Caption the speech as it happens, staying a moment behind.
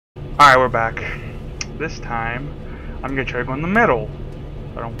Alright, we're back. This time, I'm gonna try to go in the middle.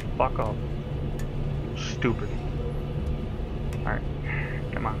 I don't fuck up. Stupid. Alright.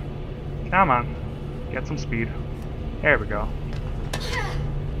 Come on. Come on. Get some speed. There we go.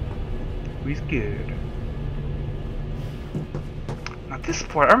 He's good. Now this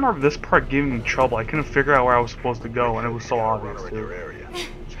part, I remember this part giving me trouble. I couldn't figure out where I was supposed to go, and it was so obvious too.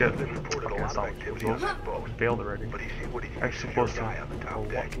 Just get it. Okay, stop. We failed already. I'm supposed to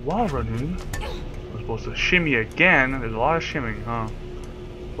wall running. I'm supposed to shimmy again. There's a lot of shimming, huh?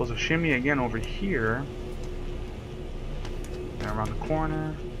 I'm supposed to shimmy again over here. And around the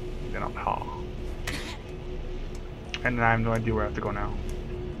corner. Then up top. And then I have no idea where I have to go now.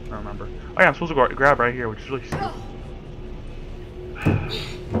 I don't remember. Oh yeah, I'm supposed to go grab right here, which is really stupid.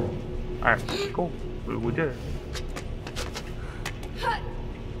 Alright, cool. We did it.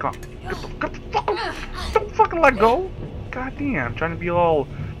 Come on. Get the fuck up. Don't fucking let go. God damn, I'm trying to be all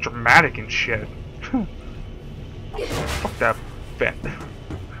dramatic and shit. Fuck that vent.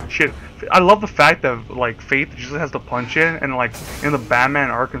 Shit. I love the fact that like Faith just has to punch in, and like in the Batman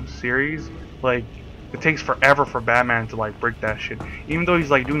Arkham series, like it takes forever for Batman to like break that shit. Even though he's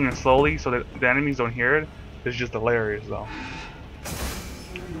like doing it slowly so that the enemies don't hear it, it's just hilarious though.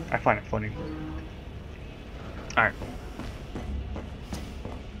 I find it funny. Alright.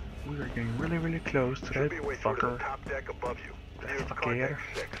 We are getting really, really close to that fucker. That fucker.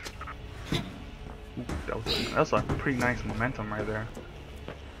 That was a pretty nice momentum right there.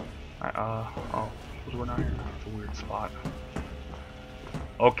 Oh, what's going on here? It's a weird spot.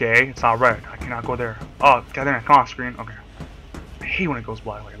 Okay, it's not red. I cannot go there. Oh, goddamn, come on, screen. Okay. I hate when it goes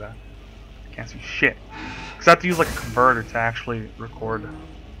black like that. I can't see shit. Because I have to use like a converter to actually record.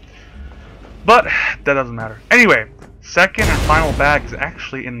 But that doesn't matter. Anyway, second and final bag is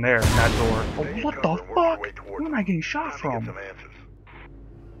actually in there, in that door. Oh, what the fuck? Where am I getting shot from?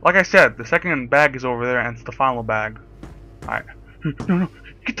 Like I said, the second bag is over there, and it's the final bag. Alright. No.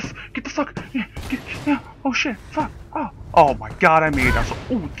 Get the fuck. Yeah. Oh shit. Fuck. Oh my god, I made it.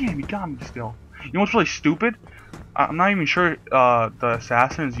 Oh damn, he got me still. You know what's really stupid? I'm not even sure the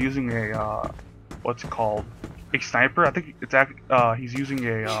assassin is using a what's it called? A sniper. I think it's he's using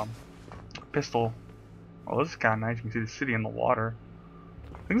a pistol. Oh, this is kind of nice. You can see the city in the water.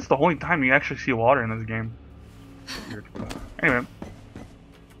 I think this is the only time you actually see water in this game. Weird. Anyway.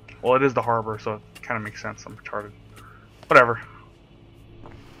 Well, it is the harbor, so it kind of makes sense. I'm retarded. Whatever.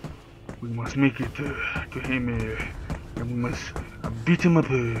 We must make it to him, and we must beat him up.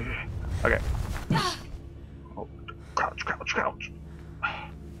 Okay. Oh, crouch.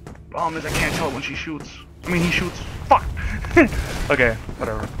 Problem is, I can't tell when she shoots. I mean, he shoots. Fuck. Okay,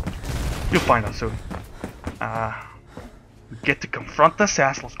 whatever. You'll find out soon. We get to confront the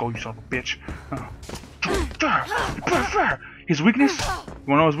assassin. Let's go, you son of a bitch. His weakness? You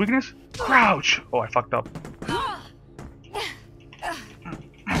wanna know his weakness? Crouch! Oh, I fucked up.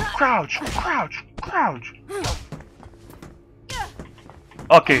 Crouch!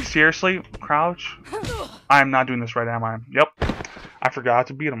 Okay, seriously? Crouch? I'm not doing this right, am I? Yep. I forgot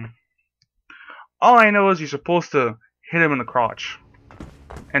to beat him. All I know is you're supposed to hit him in the crotch.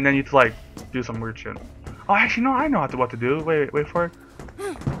 And then you have to, like, do some weird shit. Oh, actually, no, I know what to do. Wait for it.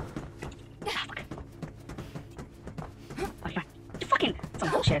 Fucking some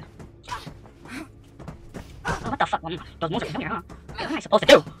bullshit. Oh, what the fuck? Well, those moves are familiar, huh? What am I supposed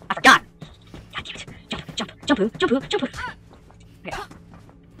to do? I forgot. God damn it. Jump. Okay.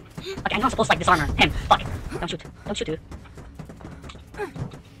 Okay, I know I'm supposed to, like, disarm him. Fuck. Don't shoot, dude.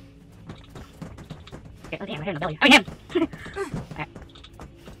 Okay, oh damn, right here in the belly. I mean him! Alright.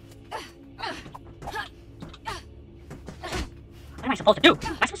 What am I supposed to do?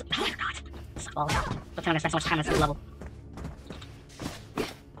 Am I supposed to... Oh, I forgot. Suck balls. Don't tell me I spent so much time on this level.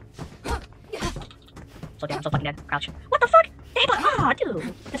 So dead, I'm so fucking dead. Crouch. What the fuck? Oh,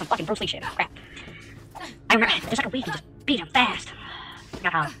 dude. That's some fucking Bruce Lee shit. Crap. I remember, there's like a way you can just beat him fast. I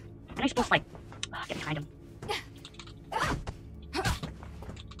forgot how. I know you're supposed to, like, get behind him.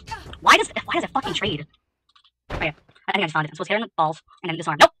 Why does it fucking trade? Oh yeah, I think I just found it. I'm supposed to hit him in the balls, and then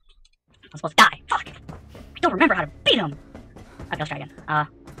disarm. Nope! I'm supposed to die. Fuck! I don't remember how to beat him! Okay, let's try again. Oh,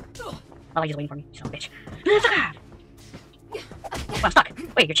 he's just waiting for me. You son of a bitch. Oh, I'm stuck.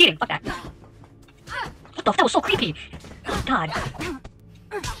 Wait, you're cheating. Fuck that. What the? That was so creepy! Oh, God. Am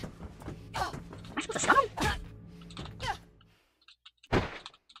I supposed to stun him?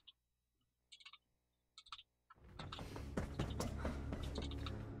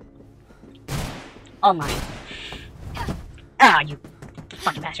 Oh my. Ah, you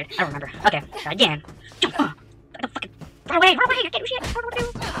fucking bastard. I don't remember. Okay, try again. Jump! Don't fucking... Run away! I can't do shit! I don't know what to do!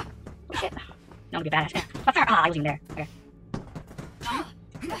 Oh shit. No, I'm gonna be a badass. Ah, I wasn't even there. Okay.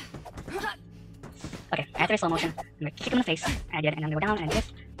 very slow motion. I'm gonna kick him in the face, and I did it, and I'm gonna go down, and I do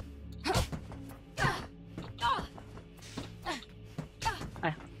this.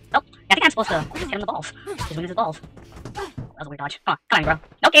 Oh, I think I'm supposed to hit him in the balls. He's winning his balls. That was a weird dodge. Come on, bro.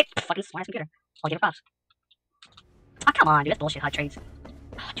 Okay, fucking smart computer. I'll give it props. Oh, come on, dude. That's bullshit, HUD trades.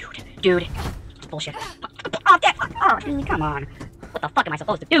 Oh, dude. That's bullshit. Oh, fuck. Oh, dude, come on. What the fuck am I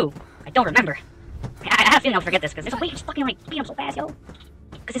supposed to do? I don't remember. I have a feeling I'll forget this, because there's a way to just fucking, like, beat him so fast, yo.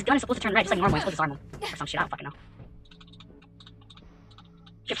 Because his gun is supposed to turn red just like normal. He's supposed to disarm him. Or some shit, I don't fucking know.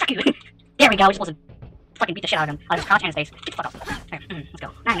 Shit, fuck you. There we go, we're supposed to fucking beat the shit out of him. Out of his crouch and his face. Get the fuck up. Alright, let's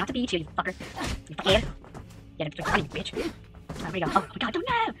go. Now you have to beat you fucker. You fuckhead. Yeah, you're running, bitch. There we go. Oh my god, don't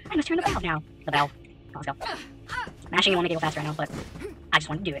know! I must turn the valve now. The valve. Oh, let's go. Mashing it won't make it go faster, I know, but I just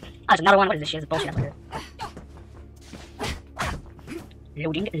wanted to do it. Oh, there's another one. What is this shit? It's bullshit. That's what it is.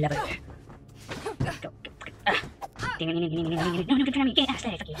 Loading lever. Go. No, turn me. Yeah,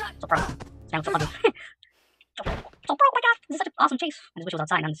 stay. Fuck you. So pro. Sounds so ugly. So pro, oh my god. This is such an awesome chase. I just wish it was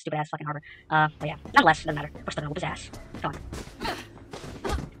outside, not in this stupid ass fucking harbor. But yeah. Nonetheless, doesn't matter. We're still gonna whoop his ass. Come on.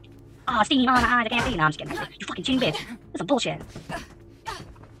 Oh, steam on my eyes. I can't see. No, I'm just kidding. You fucking cheating bitch. This is some bullshit.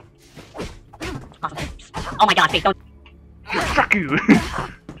 Awesome. Oh my god, Faith, don't. Fuck you!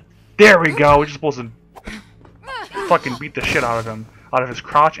 There we go. We're just supposed to fucking beat the shit out of him. Out of his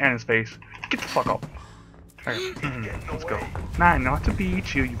crotch and his face. Get the fuck up. Alright, let's go. Nah, not to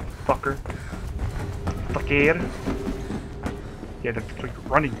beat you, you fucker. Fuckhead. Yeah, that's like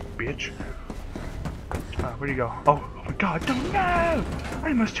running, bitch. Where do you go? Oh my god, don't know!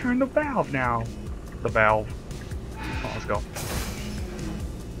 I must turn the valve now. The valve. Oh, let's go.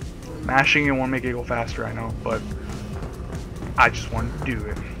 Mashing it won't make it go faster, I know, but I just want to do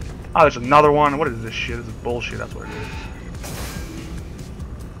it. Oh, there's another one. What is this shit? This is bullshit, that's what it is.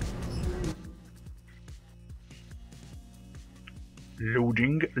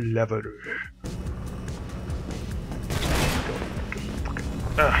 Loading lever.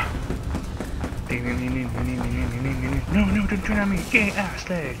 No, don't turn on me. Gay ass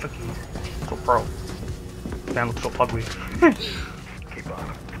leg. Fuck you. So pro. Man looks so ugly. Keep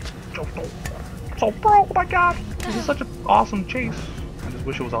on. So pro. Oh my god. This is such an awesome chase. I just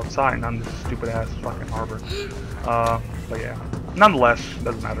wish it was outside and not in this stupid ass fucking harbor. But yeah. Nonetheless,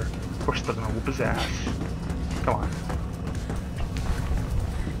 doesn't matter. We're still gonna whoop his ass. Come on.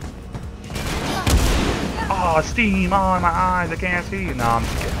 Oh, steam on my eyes, I can't see. No, I'm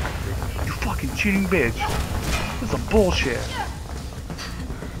just kidding. You fucking cheating bitch. This is some bullshit.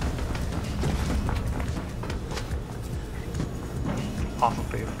 Awesome,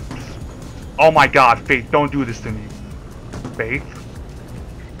 Faith. Oh my god, Faith, don't do this to me. Faith?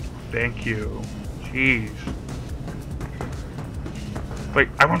 Thank you. Jeez. Wait,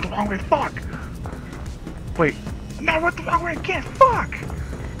 I went the wrong way, fuck! Wait, no, I went the wrong way again, fuck!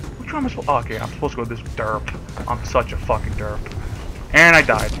 Which one am I supposed to? Oh, okay, I'm supposed to go this derp. I'm such a fucking derp. And I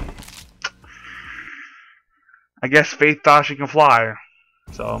died. I guess Faith thought she can fly.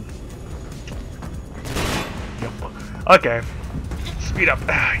 So. Yep. Okay. Speed up.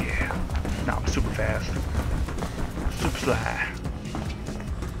 Yeah. Now I'm super fast. Super sly.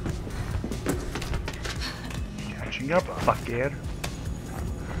 Catching up. Fuck it.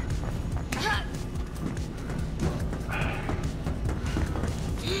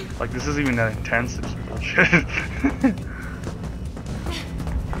 Like, this isn't even that intense, it's bullshit.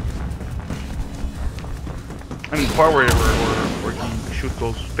 I mean, the part where you shoot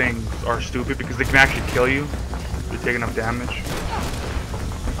those things are stupid because they can actually kill you if you take enough damage.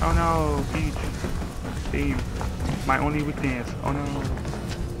 Oh no, Peach. Steve. My only weakness. Oh no.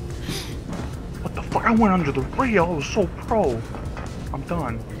 What the fuck? I went under the rail. I was so pro. I'm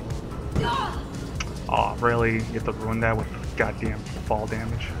done. Oh, really? You have to ruin that with goddamn fall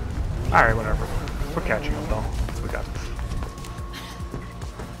damage? Alright, whatever. We're catching up though. We got this.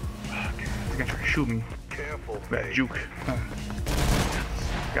 Okay, he's gonna try to shoot me. Careful, That juke.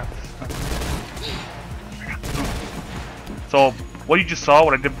 Got this. So, what you just saw,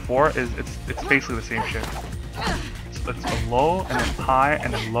 what I did before, is it's basically the same shit. It's a low, and then high,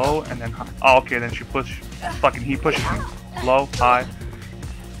 and then low, and then high. Oh, okay, then she fucking he pushes me. Low, high.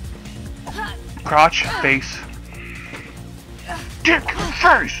 Crotch, face. Dick,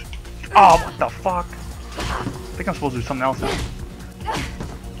 face! Oh, what the fuck? I think I'm supposed to do something else now.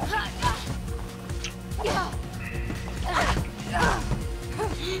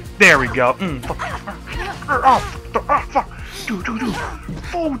 There we go. Fuck. Oh, fuck. Dude.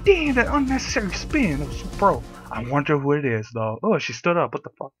 Oh, damn, that unnecessary spin. That was so pro. I wonder who it is, though. Oh, she stood up. What the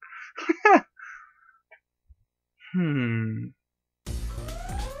fuck?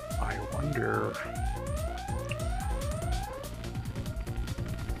 I wonder.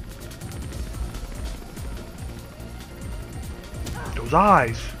 those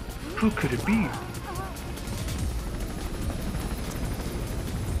eyes. Who could it be?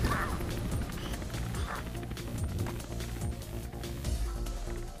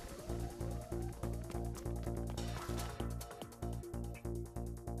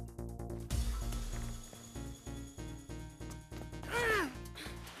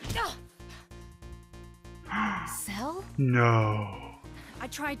 Cell? No. I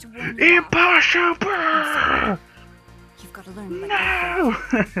tried to warn you. Impossible! You've got to learn. No!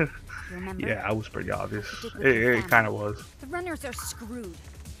 Remember? Yeah, that was pretty obvious. It kind of was. The runners are screwed.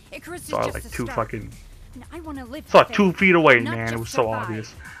 Icarus is Saw just like a two start. fucking. And I want to live. Saw with 2 it, feet away, not man. It just was so survive.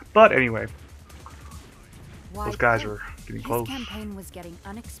 obvious. But anyway, Why those guys hope? are getting His close. campaign was getting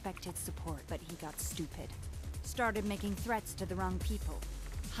unexpected support, but he got stupid. Started making threats to the wrong people.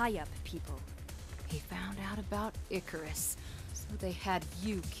 High-up people. He found out about Icarus, so they had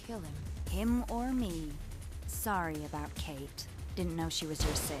you kill him. Him or me. Sorry about Kate. Didn't know she was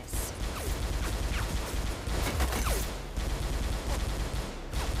your sis.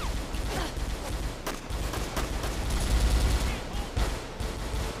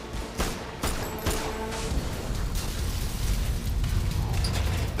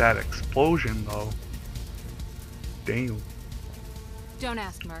 That explosion, though. Damn. Don't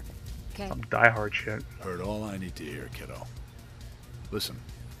ask, Mark. Okay. Some diehard shit. Heard all I need to hear, kiddo. Listen,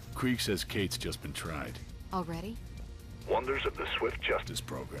 Krieg says Kate's just been tried. Already? Wonders of the Swift Justice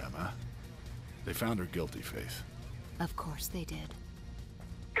Program, huh? They found her guilty, Faith. Of course they did.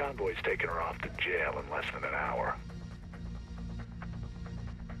 Convoy's taking her off to jail in less than an hour.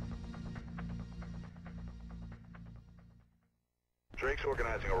 Drake's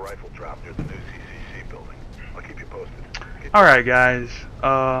organizing a rifle drop near the new CCC building. I'll keep you posted. Alright, guys.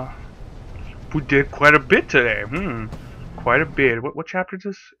 We did quite a bit today. Quite a bit. What chapter is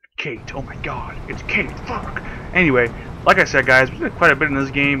this? Kate. Oh my god. It's Kate. Fuck. Anyway, like I said, guys, we did quite a bit in this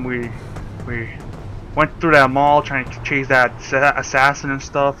game. We went through that mall trying to chase that assassin and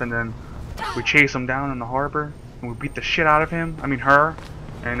stuff, and then we chased him down in the harbor, and we beat the shit out of him. I mean, her.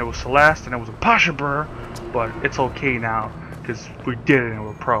 And it was Celeste, and it was a Pashabur, but it's okay now, because we did it and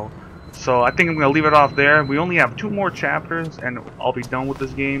we're pro. So I think I'm going to leave it off there. We only have 2 more chapters, and I'll be done with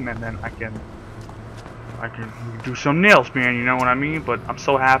this game, and then I can do something else, man, you know what I mean? But I'm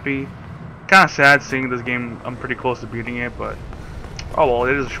so happy. Kind of sad seeing this game. I'm pretty close to beating it, but oh well,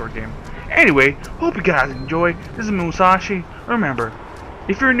 it is a short game. Anyway, hope you guys enjoy. This is Musashi. Remember,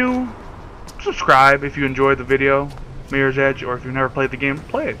 if you're new, subscribe if you enjoyed the video, Mirror's Edge, or if you've never played the game,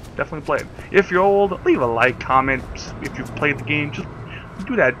 play it. Definitely play it. If you're old, leave a like, comment. If you've played the game, just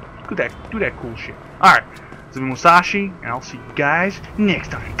do that cool shit. Alright, this is Musashi, and I'll see you guys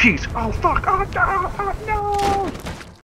next time. Peace. Oh fuck, oh no, oh no!